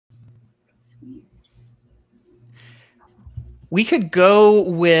We could go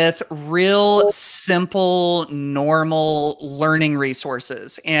with real simple, normal learning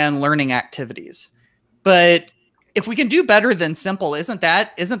resources and learning activities. But if we can do better than simple, isn't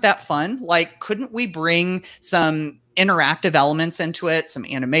that fun? Like, couldn't we bring some interactive elements into it, some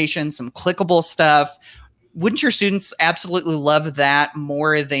animation, some clickable stuff? Wouldn't your students absolutely love that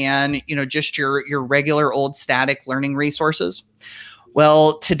more than, just your regular old static learning resources?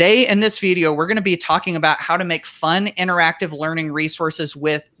 Well, today in this video, we're going to be talking about how to make fun, interactive learning resources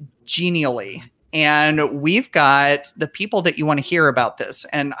with Genially. And we've got the people that you want to hear about this.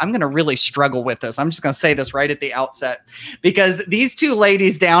 And I'm going to really struggle with this. I'm just going to say this right at the outset, because these two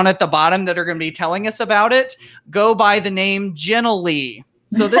ladies down at the bottom that are going to be telling us about it go by the name Jenallee.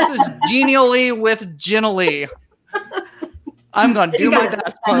 So this is Genially with Jenallee. I'm going to do my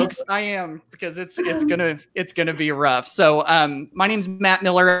best, folks. I am, because it's gonna be rough. So my name's Matt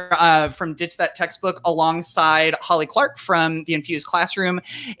Miller from Ditch That Textbook, alongside Holly Clark from the Infused Classroom,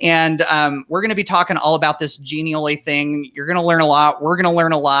 and we're going to be talking all about this Genially thing. You're going to learn a lot. We're going to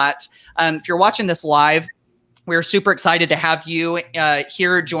learn a lot. If you're watching this live, we're super excited to have you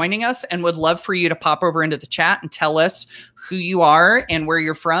here joining us, and would love for you to pop over into the chat and tell us who you are and where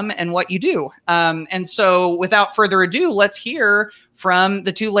you're from and what you do. And so without further ado, let's hear from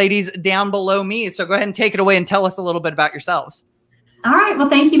the two ladies down below me. So go ahead and take it away and tell us a little bit about yourselves. All right. Well,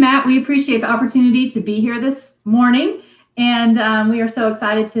 thank you, Matt. We appreciate the opportunity to be here this morning. And we are so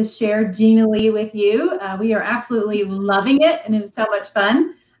excited to share Genially with you. We are absolutely loving it, and it is so much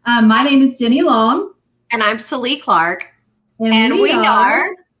fun. My name is Jenny Long. And I'm Sallee Clark. And we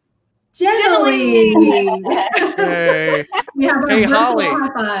are Jenallee. Hey, hey, Holly.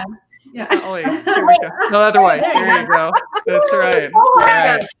 Yeah. Holly, here we go. No other way. There you go. That's right. Oh,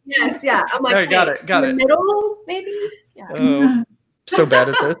 right. Yes, yeah. I'm like, there, got it. Got it. Middle, maybe. Yeah. Oh, so bad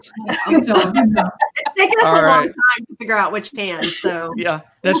at this. Good job. Good job. It's taken us a long time to figure out which hand. So yeah,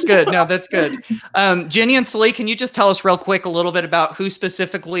 that's good. No, that's good. Jenny and Sallee, can you just tell us real quick a little bit about who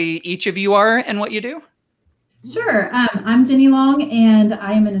specifically each of you are and what you do? Sure. I'm Jenny Long, and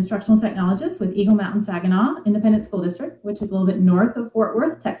I am an instructional technologist with Eagle Mountain Saginaw Independent School District, which is a little bit north of Fort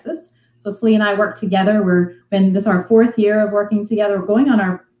Worth, Texas. So Sallee and I work together. This is our 4th year of working together. We're going on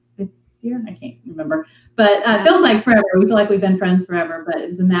our 5th year. I can't remember, but it feels like forever. We feel like we've been friends forever, but it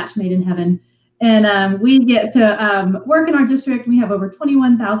was a match made in heaven. And we get to work in our district. We have over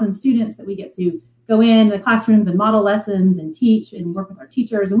 21,000 students that we get to go in the classrooms and model lessons and teach and work with our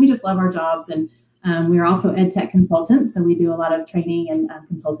teachers. And we just love our jobs. And we are also ed tech consultants, so we do a lot of training and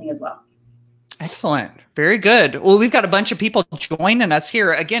consulting as well. Excellent. Very good. Well, we've got a bunch of people joining us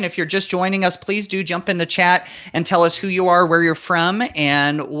here. Again, if you're just joining us, please do jump in the chat and tell us who you are, where you're from,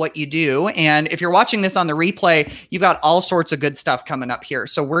 and what you do. And if you're watching this on the replay, you've got all sorts of good stuff coming up here.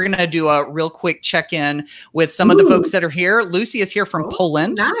 So we're going to do a real quick check-in with some of the folks that are here. Lucy is here from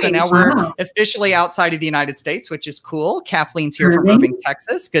Poland. Nice. So now we're officially outside of the United States, which is cool. Kathleen's here from Irving,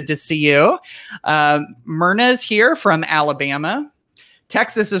 Texas. Good to see you. Myrna's here from Alabama.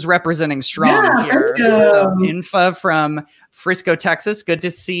 Texas is representing strong here. Infa from Frisco, Texas. Good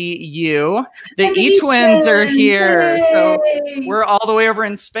to see you. The E-Twins are here. So we're all the way over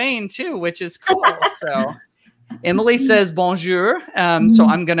in Spain too, which is cool. So Emily says bonjour. So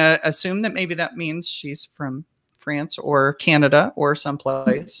I'm going to assume that maybe that means she's from France or Canada or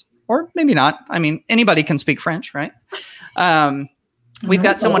someplace, or maybe not. I mean, anybody can speak French, right? We've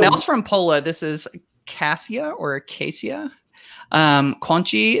got someone else from Poland. This is Cassia or Acacia.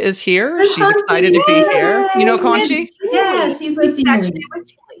 Conchi is here. She's excited to be here. You know Conchi? Yeah, she's with Genially.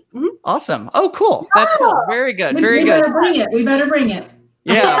 Awesome. Oh, cool. That's cool. Very good. Very good. We better bring it.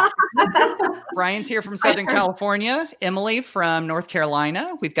 Yeah. Brian's here from Southern California. Emily from North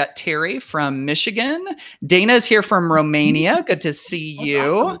Carolina. We've got Terry from Michigan. Dana's here from Romania. Good to see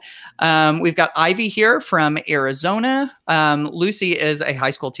you. We've got Ivy here from Arizona. Lucy is a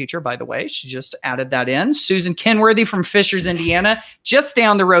high school teacher, by the way. She just added that in. Susan Kenworthy from Fishers, Indiana, just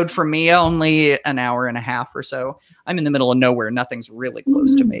down the road from me, only an hour and a half or so. I'm in the middle of nowhere. Nothing's really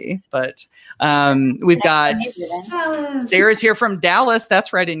close to me, but we've got Sarah's here from Dallas.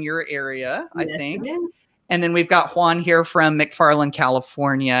 That's right in your area, I think. And then we've got Juan here from McFarland,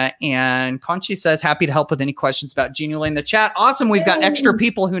 California. And Conchi says, happy to help with any questions about Genially in the chat. Awesome. We've got extra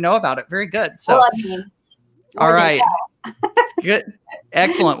people who know about it. Very good. So, all right. It's good.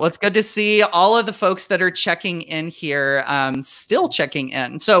 Excellent. Well, it's good to see all of the folks that are checking in here, still checking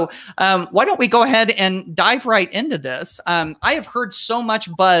in. So why don't we go ahead and dive right into this? I have heard so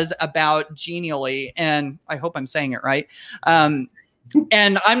much buzz about Genially, and I hope I'm saying it right.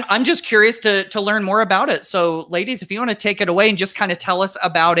 And I'm just curious to learn more about it. So ladies, if you want to take it away and just kind of tell us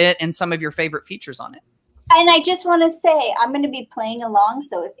about it and some of your favorite features on it. And I just want to say, I'm going to be playing along.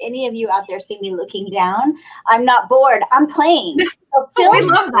 So if any of you out there see me looking down, I'm not bored. I'm playing. So we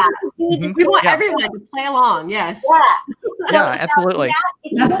love that. We want everyone to play along. Yes. Yeah. So yeah, absolutely.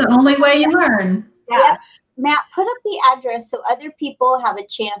 That's the only way you learn. Yeah. Matt, put up the address so other people have a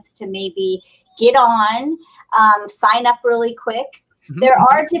chance to maybe get on, sign up really quick. There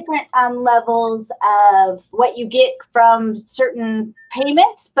are different levels of what you get from certain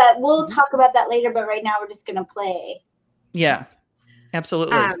payments, but we'll talk about that later. But right now we're just going to play. Yeah,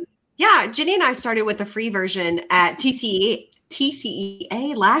 absolutely. Yeah, Jenny and I started with the free version at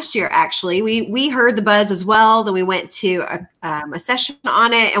TCEA last year, actually. We heard the buzz as well. Then we went to a session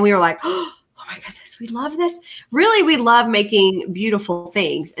on it and we were like, oh my goodness, we love this. Really, we love making beautiful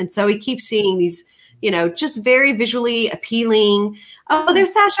things. And so we keep seeing these, just very visually appealing. Oh,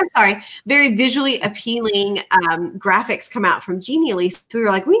 there's Sasha. Sorry. Very visually appealing graphics come out from Genially. So we were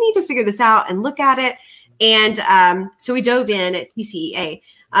like, we need to figure this out and look at it. And so we dove in at TCEA.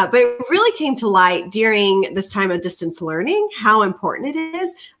 But it really came to light during this time of distance learning how important it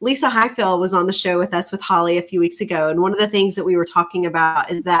is. Lisa Highfill was on the show with us with Holly a few weeks ago. And one of the things that we were talking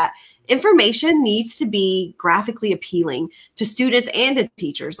about is that information needs to be graphically appealing to students and to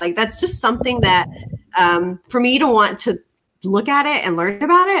teachers. Like that's just something that for me to want to look at it and learn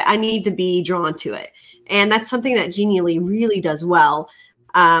about it, I need to be drawn to it. And that's something that Genially really does well.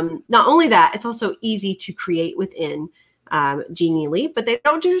 Not only that, it's also easy to create within Genially, but they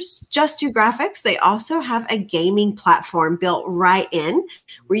don't just do graphics. They also have a gaming platform built right in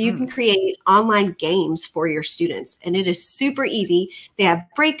where you can create online games for your students. And it is super easy. They have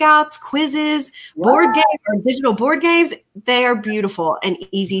breakouts, quizzes, board games or digital board games. They are beautiful and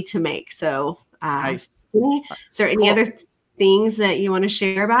easy to make. So nice. Is there any other things that you want to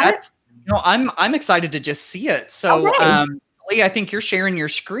share about it? I'm excited to just see it. So Sallee, I think you're sharing your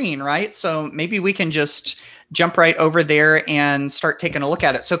screen, right? So maybe we can just jump right over there and start taking a look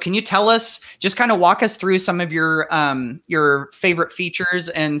at it. So can you tell us, just kind of walk us through some of your favorite features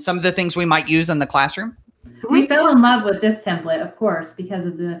and some of the things we might use in the classroom? We fell in love with this template, of course, because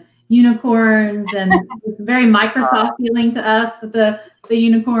of the unicorns and it's very Microsoft feeling to us with the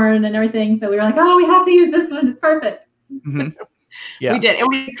unicorn and everything. So we were like, oh, we have to use this one. It's perfect. Yeah, we did. And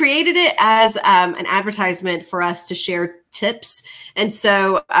we created it as an advertisement for us to share tips. And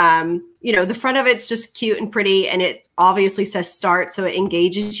so, the front of it's just cute and pretty, and it obviously says start, so it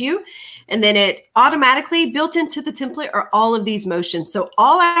engages you. And then it automatically built into the template are all of these motions. So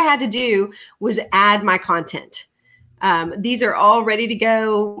all I had to do was add my content. These are all ready to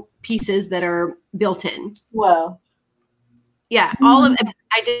go pieces that are built in. Whoa. Yeah, all of them.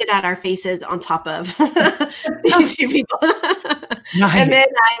 I did add our faces on top of these two people. Nice. And then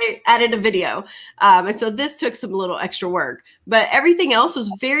I added a video. And so this took some little extra work, but everything else was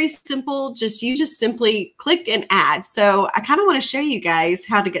very simple. You just simply click and add. So I kind of want to show you guys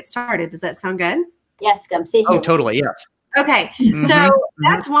how to get started. Does that sound good? Yes, come see. Oh, totally. Yes. Okay. So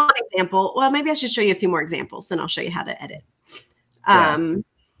that's one example. Well, maybe I should show you a few more examples. Then I'll show you how to edit.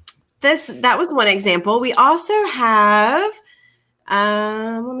 That was one example. We also have,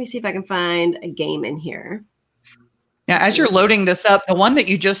 let me see if I can find a game in here. Yeah, as you're loading this up, the one that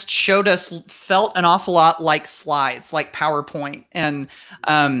you just showed us felt an awful lot like slides, like PowerPoint. And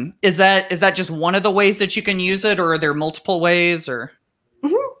is that just one of the ways that you can use it, or are there multiple ways? Or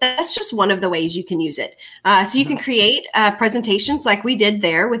that's just one of the ways you can use it. So you can create presentations like we did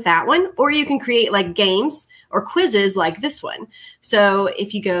there with that one, or you can create like games or quizzes like this one. So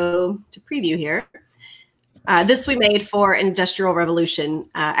if you go to preview here, this we made for an Industrial Revolution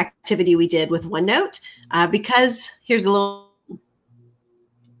activity we did with OneNote, because here's a little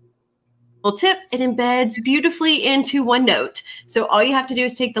tip. It embeds beautifully into OneNote. So all you have to do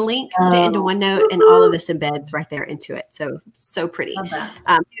is take the link, put it into OneNote, and all of this embeds right there into it. So pretty. So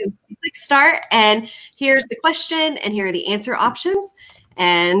you click start, and here's the question, and here are the answer options.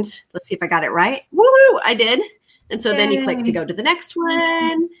 And let's see if I got it right. Woohoo! I did. And so then you click to go to the next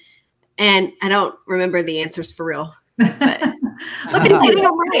one. And I don't remember the answers for real. But look at getting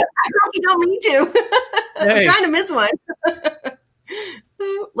them right. I really don't mean to. I'm trying to miss one.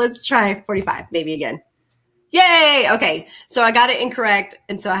 Let's try 45, maybe again. Yay! Okay, so I got it incorrect,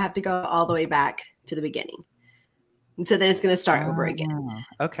 and so I have to go all the way back to the beginning. And so then it's going to start over again.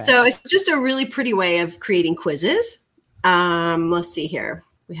 Okay. So it's just a really pretty way of creating quizzes. Let's see here.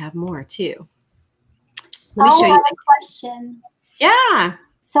 We have more too. Let me show you a question. Yeah.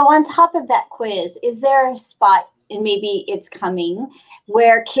 So on top of that quiz, is there a spot and maybe it's coming,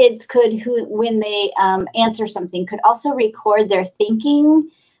 where kids could, when they answer something, could also record their thinking.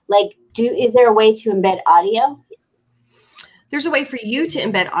 Like, is there a way to embed audio? There's a way for you to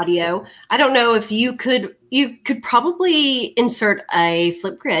embed audio. I don't know if you could probably insert a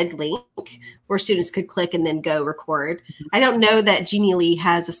Flipgrid link where students could click and then go record. I don't know that Genially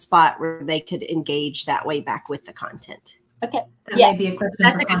has a spot where they could engage that way back with the content. Okay. That may be a question.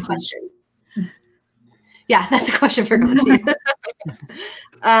 That's a good question. Yeah, that's a question for Gandhi.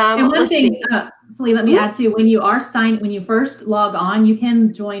 And one thing, Sallee, let me add too, when you first log on, you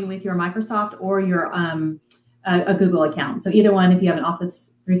can join with your Microsoft or your a Google account. So either one, if you have an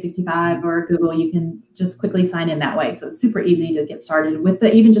Office 365 or Google, you can just quickly sign in that way. So it's super easy to get started with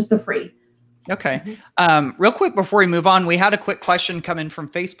even just the free. Okay. Real quick before we move on, we had a quick question come in from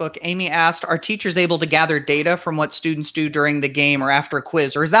Facebook. Amy asked, are teachers able to gather data from what students do during the game or after a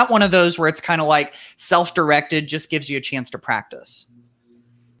quiz? Or is that one of those where it's kind of like self-directed, just gives you a chance to practice?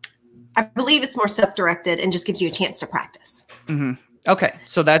 I believe it's more self-directed and just gives you a chance to practice. Mm-hmm. Okay.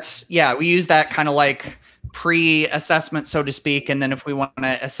 So that's, yeah, we use that kind of like pre-assessment, so to speak. And then if we want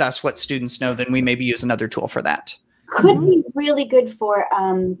to assess what students know, then we maybe use another tool for that. Could be really good for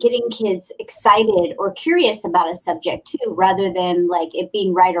getting kids excited or curious about a subject too, rather than like it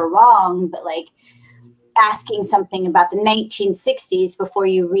being right or wrong, but like asking something about the 1960s before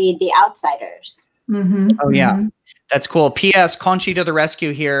you read The Outsiders. Mm-hmm. Oh, yeah. That's cool. P.S. Conchi to the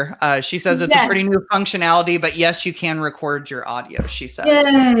rescue here. She says it's a pretty new functionality, but yes, you can record your audio, she says. Yay.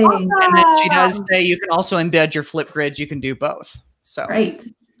 And then she does say you can also embed your Flipgrids. You can do both. So great.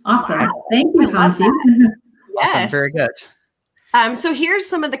 Awesome. Thank you, Conchi. Awesome. Very good. So here's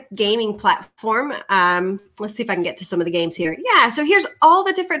some of the gaming platform. Let's see if I can get to some of the games here. Yeah, so here's all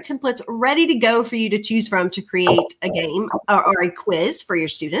the different templates ready to go for you to choose from to create a game or a quiz for your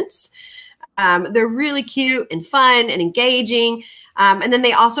students. They're really cute and fun and engaging. And then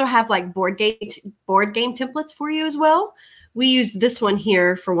they also have like board game templates for you as well. We use this one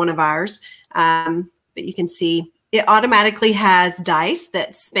here for one of ours, but you can see it automatically has dice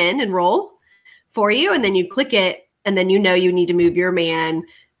that spin and roll for you. And then you click it and then you know you need to move your man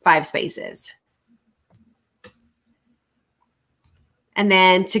 5 spaces. And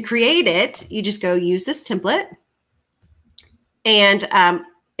then to create it, you just go use this template. And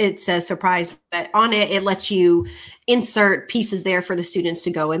it says surprise, but on it, it lets you insert pieces there for the students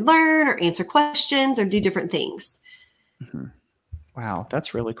to go and learn or answer questions or do different things. Mm-hmm. Wow,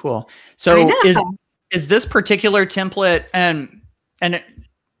 that's really cool. So is this particular template, and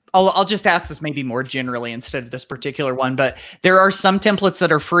I'll just ask this maybe more generally instead of this particular one, but there are some templates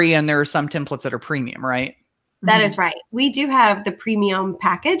that are free and there are some templates that are premium, right? That is right. We do have the premium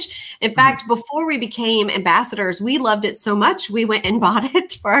package. In fact, before we became ambassadors, we loved it so much, we went and bought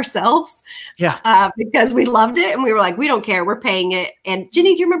it for ourselves. Yeah. Because we loved it. And we were like, we don't care. We're paying it. And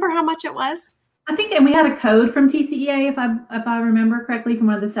Jenny, do you remember how much it was? I think, and we had a code from TCEA, if I remember correctly, from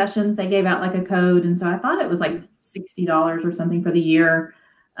one of the sessions, they gave out like a code. And so I thought it was like $60 or something for the year,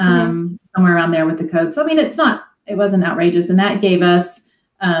 somewhere around there with the code. So, I mean, it wasn't outrageous. And that gave us,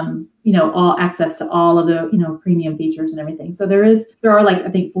 all access to all of the, premium features and everything. So there are like, I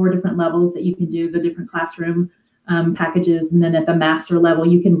think 4 different levels that you can do the different classroom packages. And then at the master level,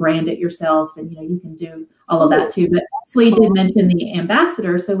 you can brand it yourself and, you can do all of that too. But Sallee did mention the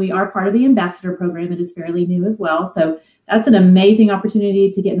ambassador. So we are part of the ambassador program. It is fairly new as well. So that's an amazing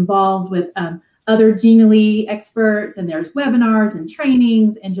opportunity to get involved with other Genially experts, and there's webinars and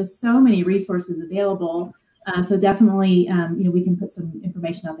trainings and just so many resources available. So definitely, we can put some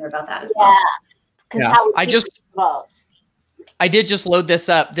information out there about that as well. Yeah. I did just load this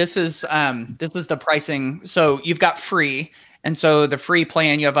up. This is the pricing. So you've got free. And so the free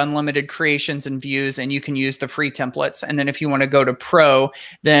plan, you have unlimited creations and views, and you can use the free templates. And then if you want to go to pro,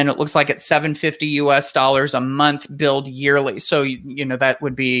 then it looks like it's $750 US a month billed yearly. So, that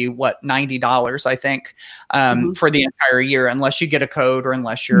would be what, $90, I think, for the entire year, unless you get a code or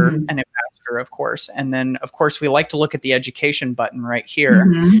unless you're an ambassador, of course. And then, of course, we like to look at the education button right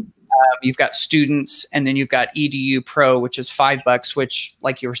here. You've got students, and then you've got EDU Pro, which is $5, which,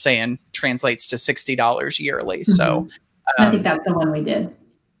 like you were saying, translates to $60 yearly. So I think that's the one we did.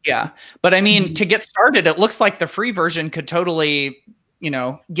 Yeah. But I mean, to get started, it looks like the free version could totally,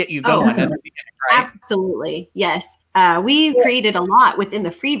 get you going at the beginning, right? Absolutely. Yes. We created a lot within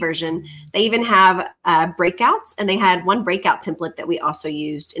the free version. They even have breakouts, and they had one breakout template that we also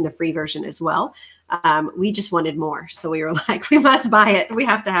used in the free version as well. We just wanted more. So we were like, we must buy it. We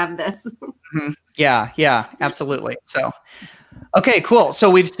have to have this. Yeah, absolutely. So, okay, cool. So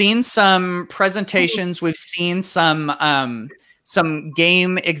we've seen some presentations. We've seen some some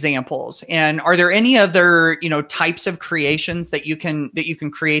game examples. And are there any other, types of creations that you can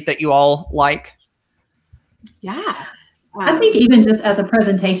create that you all like? Yeah. I think even just as a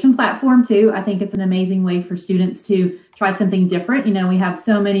presentation platform too, I think it's an amazing way for students to try something different. We have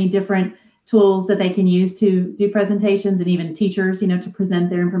so many different tools that they can use to do presentations, and even teachers, to present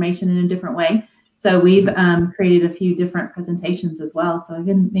their information in a different way. So we've created a few different presentations as well. So I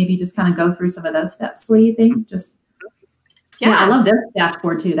can maybe just kind of go through some of those steps, Lee, you think? Yeah, I love this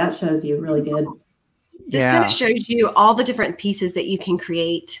dashboard too. That shows you really good. This kind of shows you all the different pieces that you can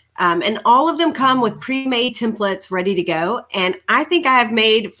create. And all of them come with pre-made templates ready to go. And I think I have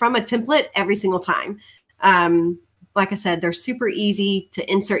made from a template every single time. Like I said, they're super easy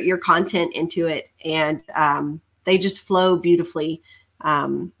to insert your content into it. And they just flow beautifully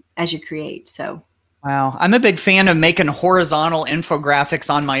as you create. So. Wow. I'm a big fan of making horizontal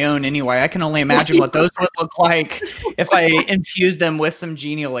infographics on my own anyway. I can only imagine what those would look like if I infuse them with some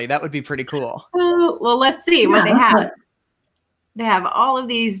Genially. That would be pretty cool. Well, let's see what they have. They have all of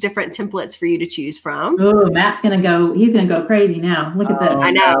these different templates for you to choose from. Oh, Matt's going to go. He's going to go crazy now. Look at this. I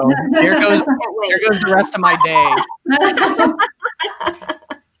know. There goes the rest of my day.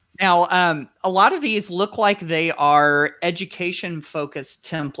 Now, a lot of these look like they are education-focused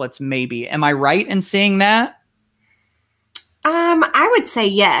templates, maybe. Am I right in seeing that? I would say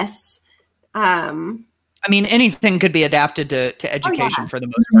yes. I mean, anything could be adapted to education for the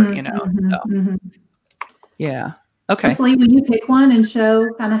most part, so. Yeah. Okay. Sallee, will you pick one and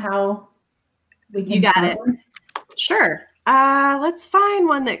show kind of how we can? You got it. Sure. Let's find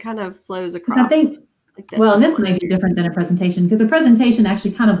one that kind of flows across. I think. Well, this may be different than a presentation, because a presentation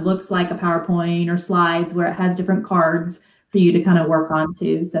actually kind of looks like a PowerPoint or slides where it has different cards for you to kind of work on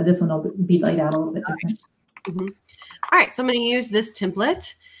too. So this one will be laid out a little bit different. All right, so I'm going to use this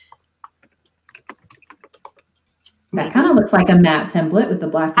template. That kind of looks like a map template with the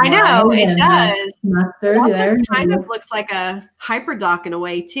black and white. I know, it does. Mustard it also there. kind of looks like a hyperdoc in a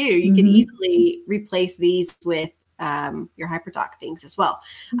way too. You can easily replace these with your hyperdoc things as well.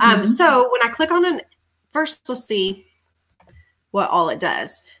 So when I click on an first, let's see what all it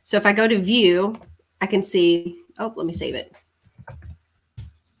does. So if I go to view, I can see, let me save it.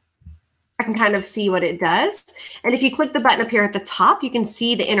 I can kind of see what it does. And if you click the button up here at the top, you can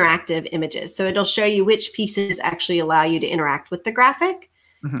see the interactive images. So it'll show you which pieces actually allow you to interact with the graphic.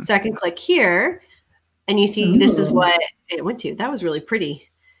 So I can click here and you see this is what it went to. That was really pretty.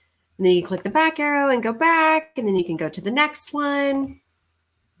 And then you click the back arrow and go back, and then you can go to the next one.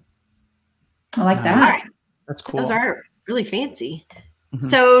 I like that. All right. That's cool. Those are really fancy.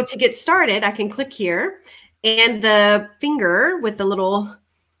 So to get started, I can click here, and the finger with the little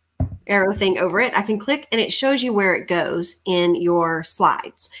arrow thing over it, I can click and it shows you where it goes in your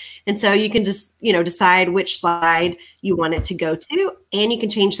slides. And so you can just, decide which slide you want it to go to, and you can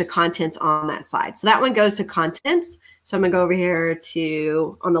change the contents on that slide. So that one goes to contents. So I'm gonna go over here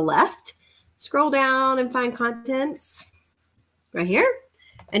to on the left, scroll down and find contents right here.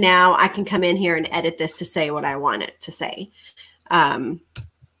 And now I can come in here and edit this to say what I want it to say.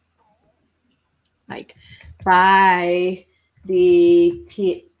 Like buy the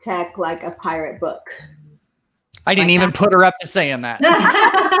tech like a pirate book. I didn't even put her up to saying that.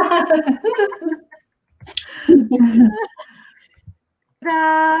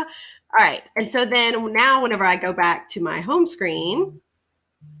 All right. And so then now whenever I go back to my home screen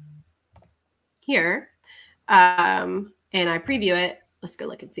here, and I preview it, let's go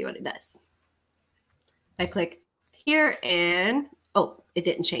look and see what it does. I click here and, it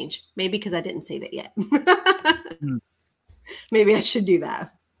didn't change. Maybe because I didn't save it yet. Maybe I should do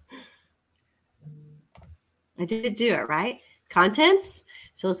that. I did do it, right? Contents.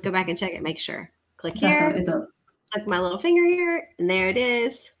 So let's go back and check it, make sure. Click here, click my little finger here, and there it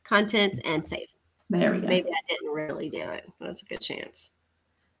is. Contents and save. There we go. Maybe I didn't really do it. That's a good chance.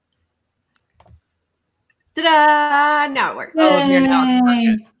 Ta-da! Now it works.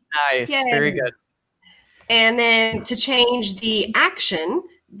 Nice. Yay. Very good. And then to change the action,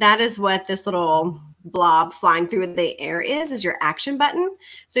 that is what this little blob flying through the air is your action button.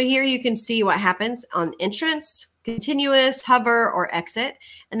 So here you can see what happens on entrance, continuous, hover, or exit.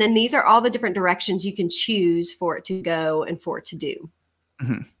 And then these are all the different directions you can choose for it to go and for it to do.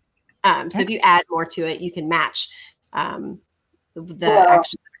 So if you add more to it, you can match the actions that are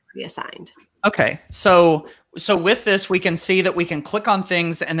reassigned. Okay. So with this, we can see that we can click on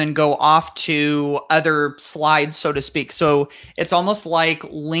things and then go off to other slides, so to speak. So it's almost like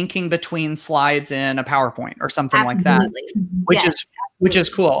linking between slides in a PowerPoint or something like that, which is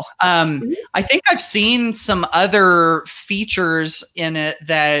cool. I think I've seen some other features in it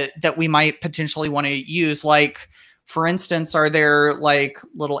that we might potentially want to use, like For instance, are there like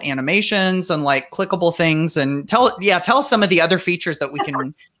little animations and like clickable things? And tell us some of the other features that we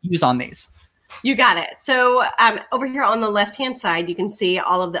can use on these. You got it. So over here on the left-hand side, you can see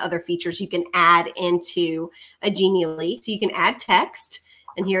all of the other features you can add into a Genially. So you can add text,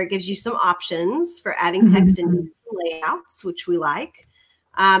 and here it gives you some options for adding text and layouts, which we like.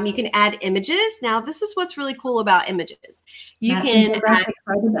 You can add images. Now, this is what's really cool about images. You can add,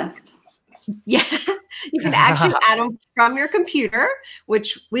 are the best. Yeah, you can actually add them from your computer,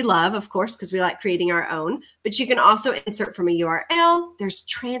 which we love, of course, because we like creating our own. But you can also insert from a URL. There's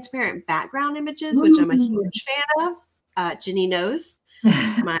transparent background images, which I'm a huge fan of. Jeni knows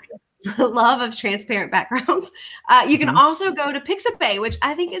my love of transparent backgrounds. You can also go to Pixabay, which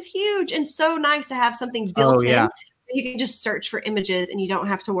I think is huge and so nice to have something built in. You can just search for images, and you don't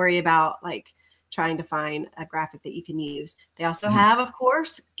have to worry about like trying to find a graphic that you can use. They also have, of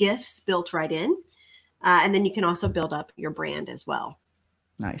course, GIFs built right in. And then you can also build up your brand as well.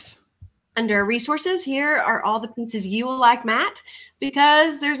 Nice. Under resources, here are all the pieces you will like, Matt,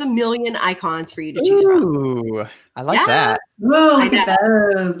 because there's a million icons for you to choose from. Ooh, I like that. Whoa, look at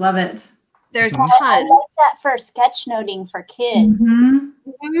those. Love it. There's tons. I like that for sketchnoting for kids.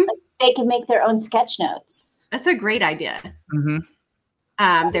 Like they can make their own sketch notes. That's a great idea.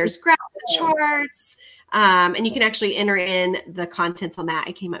 There's graphs and charts, and you can actually enter in the contents on that.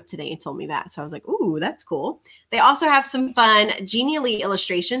 I came up today and told me that. So I was like, ooh, that's cool. They also have some fun Genially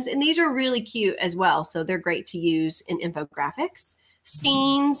illustrations, and these are really cute as well. So they're great to use in infographics,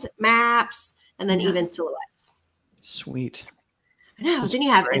 scenes, maps, and then even silhouettes. Sweet. I know. Then you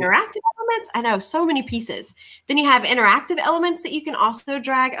have interactive elements. I know, so many pieces. Then you have interactive elements that you can also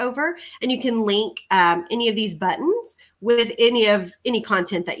drag over, and you can link any of these buttons with any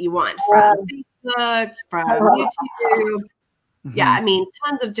content that you want from Facebook, from YouTube. Yeah, I mean,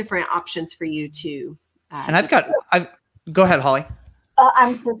 tons of different options for you to. And go ahead, Holly.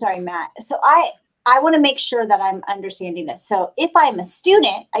 I'm so sorry, Matt. So I want to make sure that I'm understanding this. So if I'm a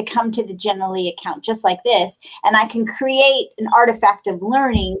student, I come to the Jenallee account just like this, and I can create an artifact of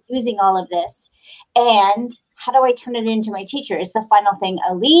learning using all of this. And how do I turn it into my teacher? Is the final thing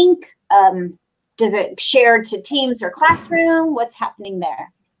a link? Does it share to Teams or Classroom? What's happening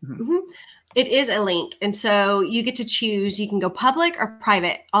there? It is a link. And so you get to choose, you can go public or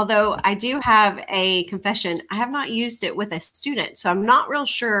private. Although I do have a confession, I have not used it with a student. So I'm not real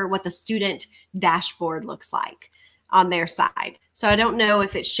sure what the student dashboard looks like on their side. So I don't know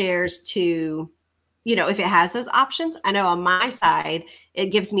if it shares to, if it has those options. I know on my side, it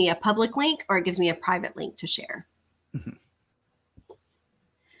gives me a public link or it gives me a private link to share.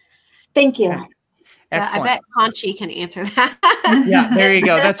 Thank you. Okay. Excellent. I bet Conchi can answer that. Yeah, there you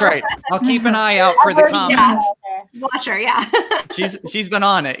go. That's right. I'll keep an eye out for the comments. Watch her, yeah. She's been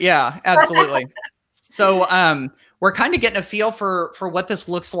on it. Yeah, absolutely. So we're kind of getting a feel for what this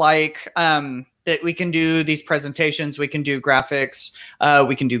looks like. That we can do these presentations, we can do graphics,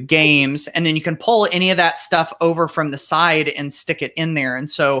 we can do games, and then you can pull any of that stuff over from the side and stick it in there. And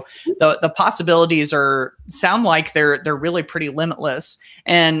so the possibilities sound like they're really pretty limitless.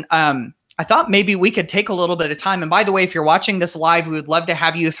 And I thought maybe we could take a little bit of time. And by the way, if you're watching this live, we would love to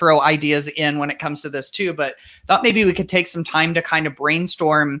have you throw ideas in when it comes to this too. But thought maybe we could take some time to kind of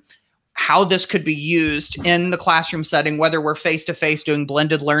brainstorm how this could be used in the classroom setting, whether we're face-to-face doing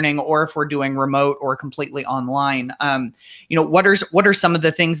blended learning or if we're doing remote or completely online. What are some of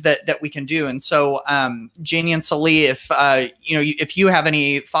the things that we can do? And so Jeni and Sallee, if you have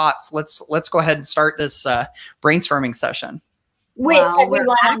any thoughts, let's go ahead and start this brainstorming session. With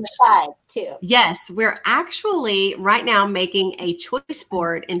everyone on the side too. Yes, we're actually right now making a choice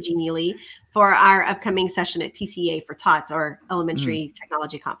board in Genially for our upcoming session at TCA for TOTS, or Elementary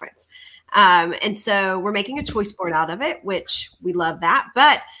Technology Conference. And so we're making a choice board out of it, which we love that.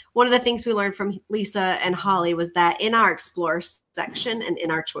 But one of the things we learned from Lisa and Holly was that in our Explore section and in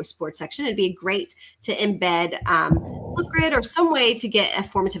our choice board section, it'd be great to embed Flipgrid or some way to get a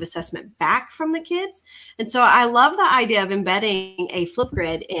formative assessment back from the kids. And so I love the idea of embedding a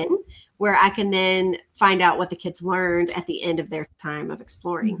Flipgrid in where I can then find out what the kids learned at the end of their time of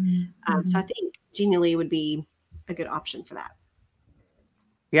exploring. So I think Genially would be a good option for that.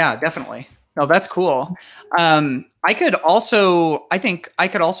 Yeah, definitely. No, that's cool. I could also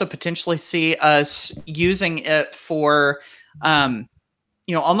potentially see us using it for,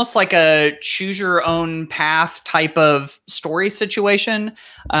 almost like a choose your own path type of story situation.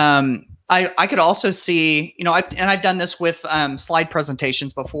 I could also see, I've done this with slide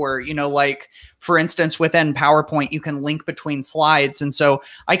presentations before, like for instance, within PowerPoint, you can link between slides. And so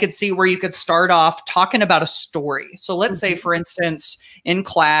I could see where you could start off talking about a story. So let's say, for instance, in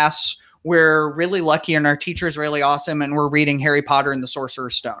class, we're really lucky and our teacher is really awesome and we're reading Harry Potter and the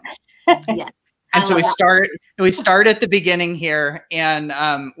Sorcerer's Stone. Yes. And so we start at the beginning here, and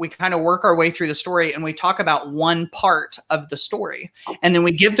we kind of work our way through the story, and we talk about one part of the story, and then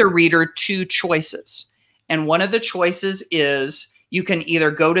we give the reader 2 choices. And one of the choices is you can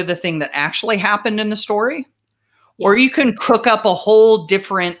either go to the thing that actually happened in the story, or you can cook up a whole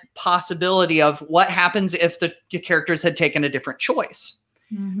different possibility of what happens if the characters had taken a different choice.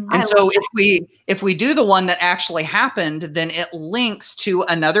 And so if we do the one that actually happened, then it links to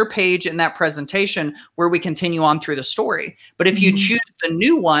another page in that presentation where we continue on through the story. But if you choose the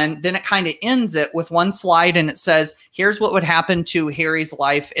new one, then it kind of ends it with one slide and it says, here's what would happen to Harry's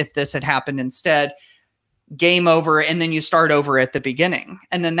life if this had happened instead. Game over. And then you start over at the beginning.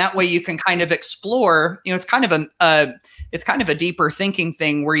 And then that way you can kind of explore, it's kind of a deeper thinking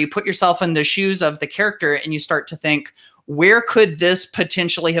thing where you put yourself in the shoes of the character and you start to think, where could this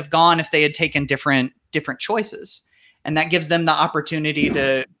potentially have gone if they had taken different choices? And that gives them the opportunity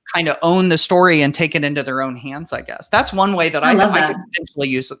to kind of own the story and take it into their own hands, I guess. That's one way that I could potentially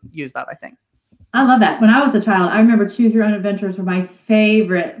use that, I think. I love that. When I was a child, I remember Choose Your Own Adventures were my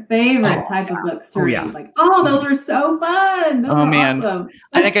favorite type of books to read. Like, those were so fun. Those man. Awesome.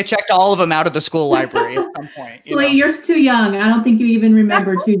 I think I checked all of them out of the school library at some point. Sallee, you're too young. I don't think you even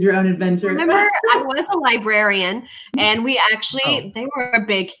remember Choose Your Own Adventure. Remember, I was a librarian, and we actually, they were a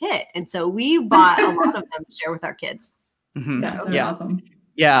big hit. And so we bought a lot of them to share with our kids. So, awesome.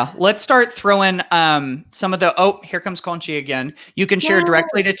 Yeah, let's start throwing some of the, here comes Conchi again. You can share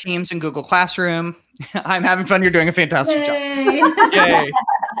directly to Teams in Google Classroom. I'm having fun. You're doing a fantastic job. Yay.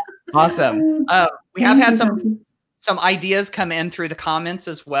 Awesome. We have had some ideas come in through the comments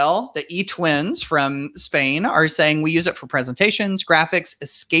as well. The eTwins from Spain are saying we use it for presentations, graphics,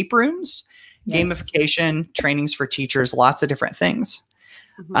 escape rooms, gamification, trainings for teachers, lots of different things.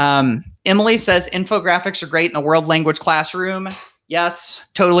 Emily says infographics are great in the world language classroom. Yes,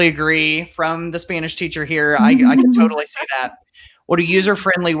 totally agree. From the Spanish teacher here, I can totally see that. What a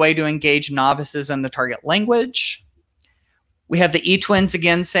user-friendly way to engage novices in the target language. We have the eTwins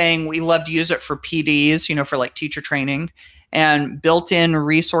again saying we love to use it for PDs, for like teacher training, and built-in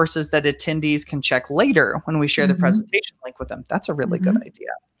resources that attendees can check later when we share the presentation link with them. That's a really good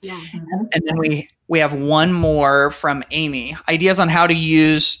idea. Yeah. And then we have one more from Amy. Ideas on how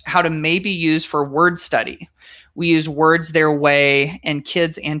to maybe use for word study. We use words their way and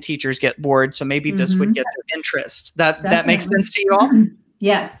kids and teachers get bored. So maybe this would get their interest. That makes sense to you all?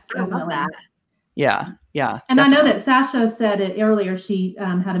 Yes, definitely. I love that. Yeah. And definitely. I know that Sasha said it earlier. She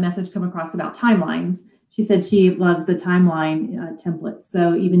had a message come across about timelines. She said she loves the timeline template.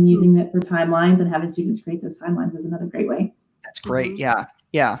 So even using it for timelines and having students create those timelines is another great way. That's great.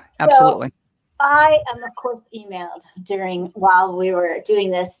 Yeah, absolutely. So, I of course emailed while we were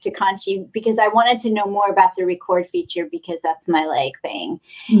doing this to Conchi because I wanted to know more about the record feature because that's my thing.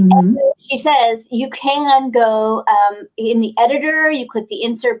 And she says you can go in the editor, you click the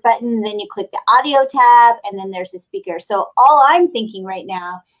insert button, then you click the audio tab, and then there's a speaker. So all I'm thinking right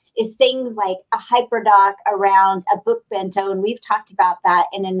now is things like a hyperdoc around a book bento, and we've talked about that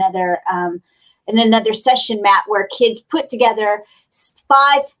in another session, Matt, where kids put together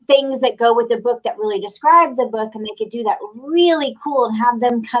 5 things that go with the book that really describes the book, and they could do that really cool and have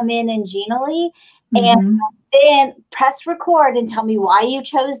them come in Genially and then press record and tell me why you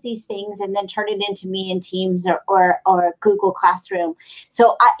chose these things, and then turn it into me in Teams or Google Classroom.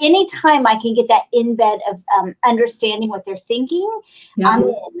 So anytime I can get that embed of understanding what they're thinking, I'm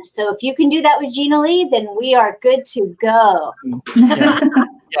in. So if you can do that with Genially, then we are good to go.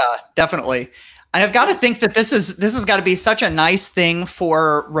 Yeah, definitely. And I've got to think that this has got to be such a nice thing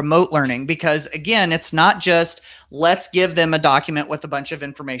for remote learning because, again, it's not just let's give them a document with a bunch of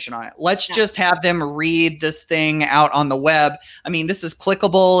information on it. Let's just have them read this thing out on the web. I mean, this is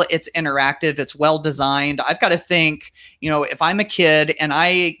clickable. It's interactive. It's well designed. I've got to think, if I'm a kid and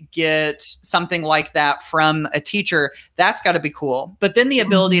I get something like that from a teacher, that's got to be cool. But then the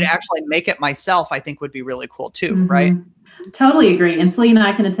ability to actually make it myself, I think would be really cool too, right? Totally agree. And Sallee and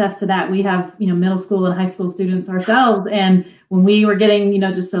I can attest to that. We have, middle school and high school students ourselves. And when we were getting,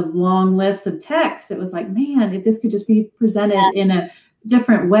 just a long list of texts, it was like, man, if this could just be presented in a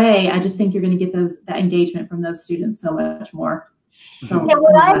different way, I just think you're going to get that engagement from those students so much more. So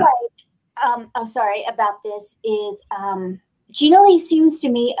what I like, about this is Genially seems to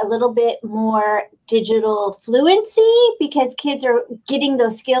me a little bit more digital fluency because kids are getting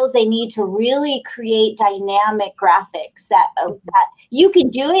those skills they need to really create dynamic graphics that you can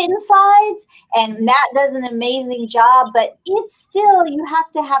do it in slides, and Matt does an amazing job, but it's still, you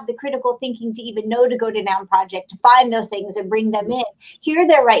have to have the critical thinking to even know to go to Noun Project, to find those things and bring them in. Here,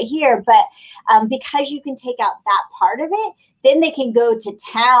 they're right here, but because you can take out that part of it, then they can go to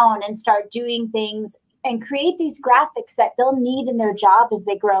town and start doing things and create these graphics that they'll need in their job as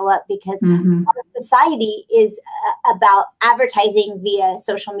they grow up, because our society is about advertising via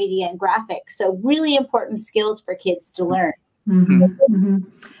social media and graphics. So really important skills for kids to learn.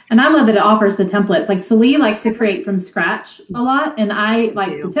 And I love that it offers the templates. Like Sallee likes to create from scratch a lot, and I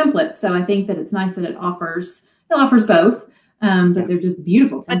like the templates. So I think that it's nice that it offers both. But they're just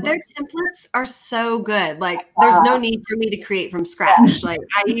beautiful templates. But their templates are so good. Like there's no need for me to create from scratch. Like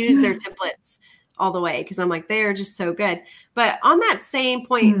I use their templates all the way because I'm like, they're just so good. But on that same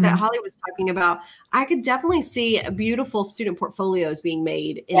point that Holly was talking about, I could definitely see beautiful student portfolios being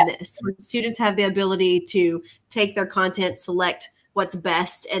made in this. Where students have the ability to take their content, select what's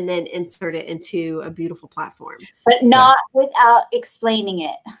best, and then insert it into a beautiful platform. But not without explaining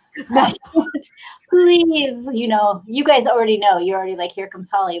it. Please, you guys already know. You're already like, here comes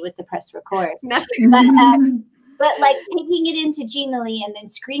Holly with the press record. But like taking it into Genially and then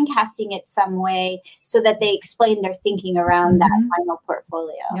screencasting it some way so that they explain their thinking around that final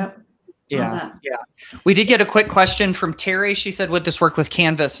portfolio. Yeah. We did get a quick question from Terry. She said, would this work with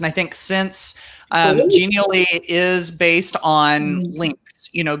Canvas? And I think since Genially is based on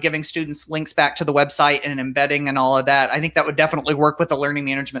links, giving students links back to the website and embedding and all of that, I think that would definitely work with a learning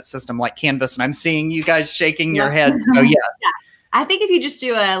management system like Canvas. And I'm seeing you guys shaking your heads. So yes. I think if you just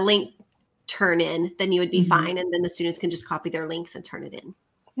do a link turn in, then you would be fine. And then the students can just copy their links and turn it in.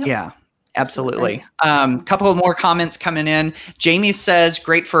 Yeah, absolutely. Couple of more comments coming in. Jamie says,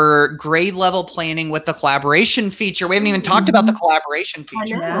 great for grade level planning with the collaboration feature. We haven't even talked about the collaboration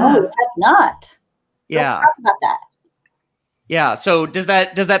feature. No, we have not. Let's talk about that. Yeah. So does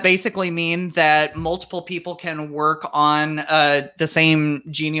that basically mean that multiple people can work on the same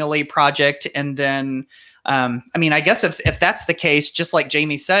Genially project? And then, I guess if that's the case, just like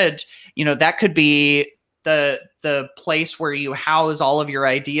Jamie said, that could be the place where you house all of your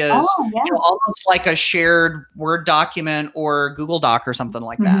ideas, almost like a shared Word document or Google Doc or something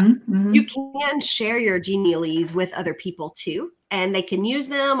like that. You can share your Geniallys with other people too, and they can use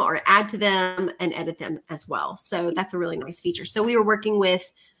them or add to them and edit them as well. So that's a really nice feature. So we were working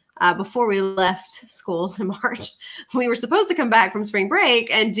with, before we left school in March, we were supposed to come back from spring break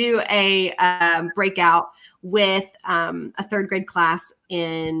and do a breakout with a third grade class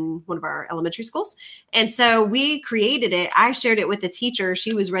in one of our elementary schools. And so we created it. I shared it with the teacher.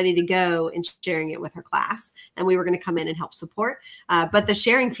 She was ready to go and sharing it with her class. And we were going to come in and help support. But the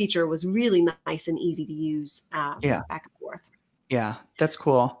sharing feature was really nice and easy to use back and forth. Yeah, that's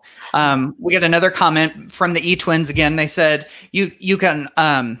cool. We got another comment from the eTwins again. They said you can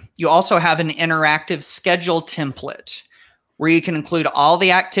you also have an interactive schedule template where you can include all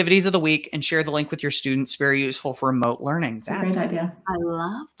the activities of the week and share the link with your students. Very useful for remote learning. That's a great idea. I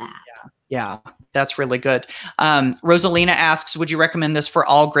love that. Yeah, that's really good. Rosalina asks, would you recommend this for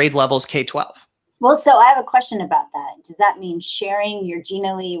all grade levels K-12? Well, so I have a question about that. Does that mean sharing your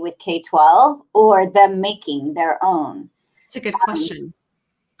Genially with K-12 or them making their own? It's a good question.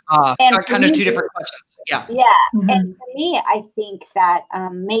 Kind of two different questions. Yeah. And for me, I think that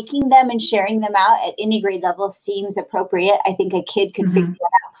making them and sharing them out at any grade level seems appropriate. I think a kid could figure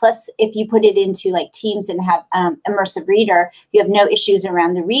that out. Plus, if you put it into like Teams and have immersive reader, you have no issues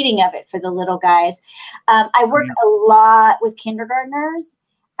around the reading of it for the little guys. I work a lot with kindergartners.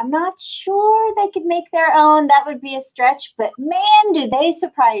 I'm not sure they could make their own. That would be a stretch, but man, do they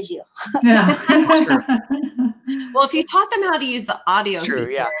surprise you. That's true. Well, if you taught them how to use the audio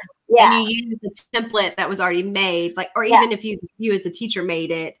feature, and you use the template that was already made, like, or even if you as the teacher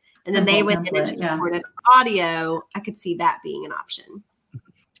made it, and then they went in and just recorded audio, I could see that being an option.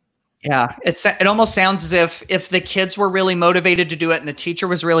 Yeah, it almost sounds as if the kids were really motivated to do it and the teacher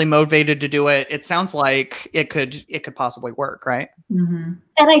was really motivated to do it. It sounds like it could possibly work, right? And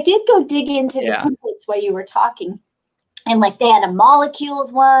I did go dig into the templates while you were talking, and like they had a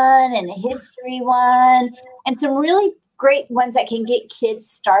molecules one and a history one, and some really great ones that can get kids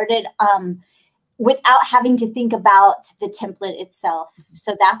started without having to think about the template itself.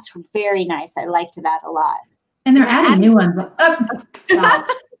 So that's very nice. I liked that a lot. And they're adding new ones. Stop.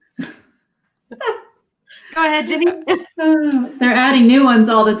 Go ahead, Jenny. They're adding new ones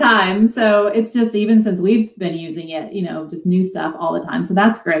all the time. So it's just, even since we've been using it, just new stuff all the time. So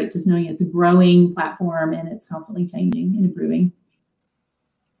that's great. Just knowing it's a growing platform and it's constantly changing and improving.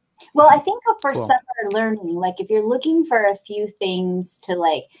 Well, I think for Cool. summer learning, like if you're looking for a few things to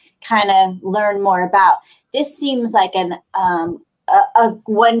like kind of learn more about, this seems like a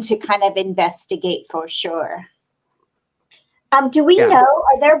one to kind of investigate for sure. Do we know,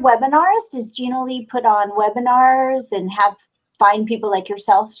 are there webinars? Does Genially put on webinars and find people like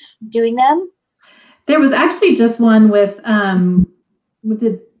yourself doing them? There was actually just one with,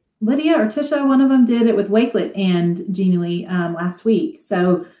 did Lydia or Tisha, one of them did it with Wakelet and Genially last week.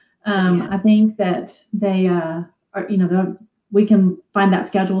 So I think that they are, we can find that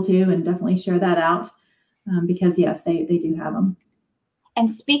schedule too and definitely share that out because yes, they do have them. And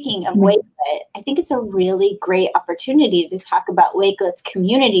speaking of Wakelet, I think it's a really great opportunity to talk about Wakelet's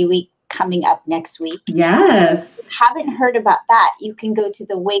Community Week coming up next week. Yes. If you haven't heard about that, you can go to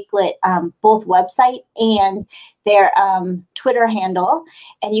the Wakelet both website and their Twitter handle,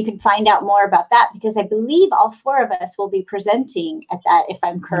 and you can find out more about that because I believe all 4 of us will be presenting at that, if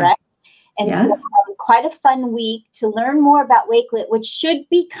I'm correct. And yes. So quite a fun week to learn more about Wakelet, which should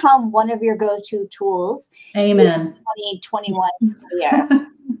become one of your go-to tools. Amen. 2021 school year.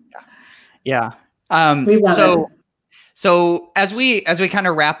 Yeah. So as we kind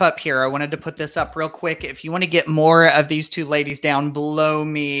of wrap up here, I wanted to put this up real quick. If you want to get more of these 2 ladies down below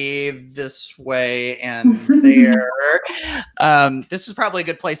me this way and there, this is probably a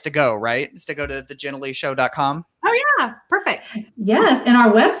good place to go, right? It's to go to thegenalleeshow.com. Oh yeah, perfect. Yes, and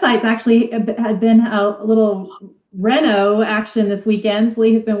our websites actually had been a little reno action this weekend.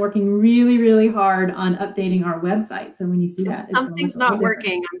 Sallee has been working really, really hard on updating our website. So when you see that, something's not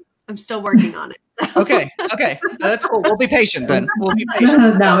working. I'm still working on it. Okay. That's cool. We'll be patient then. We'll be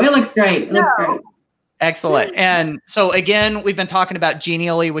patient. No, it looks great. It looks great. Excellent. And so again, we've been talking about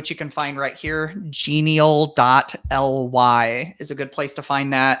Genially, which you can find right here. Genial.ly is a good place to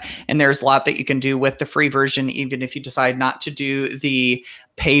find that. And there's a lot that you can do with the free version, even if you decide not to do the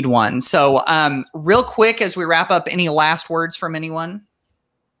paid one. So real quick, as we wrap up, any last words from anyone?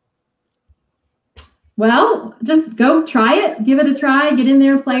 Well, just go try it. Give it a try. Get in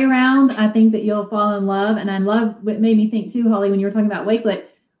there, play around. I think that you'll fall in love. And I love what made me think too, Holly, when you were talking about Wakelet,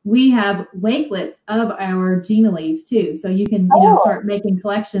 we have Wakelets of our Genallees too. So you can start making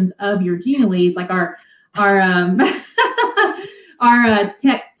collections of your Genallees, like our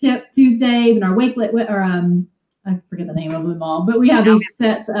Tech Tip Tuesdays and our Wakelet, or I forget the name of them all, but we have these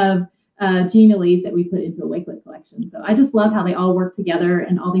sets of Genallees that we put into a Wakelet collection. So I just love how they all work together,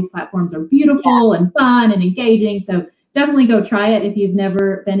 and all these platforms are beautiful and fun and engaging. So definitely go try it. If you've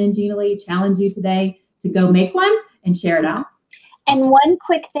never been in Genially, challenge you today to go make one and share it out. And one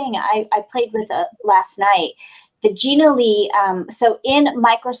quick thing I played with last night, the Genially, so in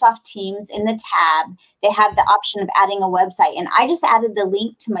Microsoft Teams, in the tab, they have the option of adding a website. And I just added the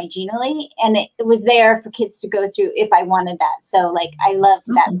link to my Genially, and it was there for kids to go through if I wanted that. So like, I loved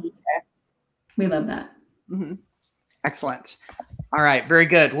that feature. We love that. Mm-hmm. Excellent. All right. Very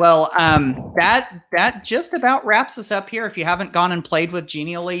good. Well, that just about wraps us up here. If you haven't gone and played with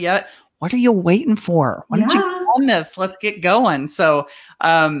Genially yet, what are you waiting for? Why don't you go on this? Let's get going. So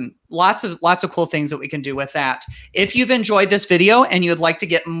lots of cool things that we can do with that. If you've enjoyed this video and you'd like to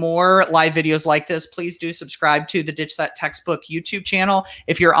get more live videos like this, please do subscribe to the Ditch That Textbook YouTube channel.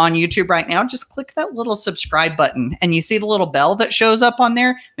 If you're on YouTube right now, just click that little subscribe button, and you see the little bell that shows up on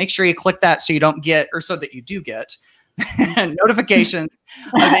there. Make sure you click that so you don't get, or so that you do get notifications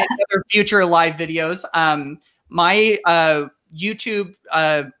of any other future live videos. My YouTube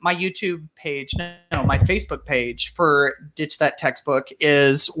page, no, my Facebook page for Ditch That Textbook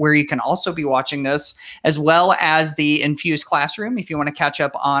is where you can also be watching this, as well as the Infused Classroom if you want to catch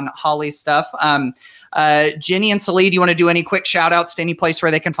up on Holly's stuff. Jeni and Sallee, do you want to do any quick shout outs to any place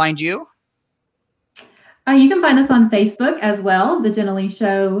where they can find you? You can find us on Facebook as well. The Jenallee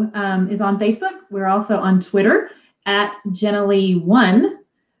Show is on Facebook. We're also on Twitter at Jenallee1.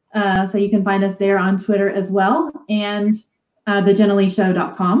 So you can find us there on Twitter as well. And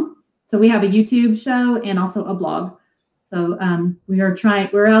thegenalleeshow.com. So we have a YouTube show and also a blog. So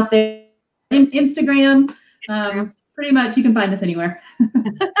we're out there in Instagram. Pretty much you can find us anywhere.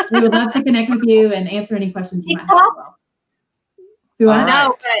 We would love to connect with you and answer any questions you might have as well. Do I?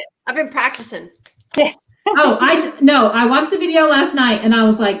 No, but I've been practicing. I watched the video last night and I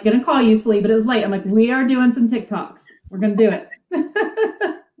was like, gonna call you, Sallee, but it was late. I'm like, we are doing some TikToks. We're gonna do it.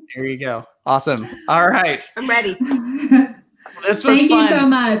 There you go. Awesome. All right. I'm ready. This was Thank fun. you so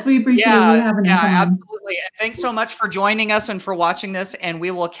much. We appreciate you having us on. Absolutely. And thanks so much for joining us and for watching this. And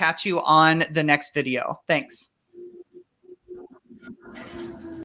we will catch you on the next video. Thanks.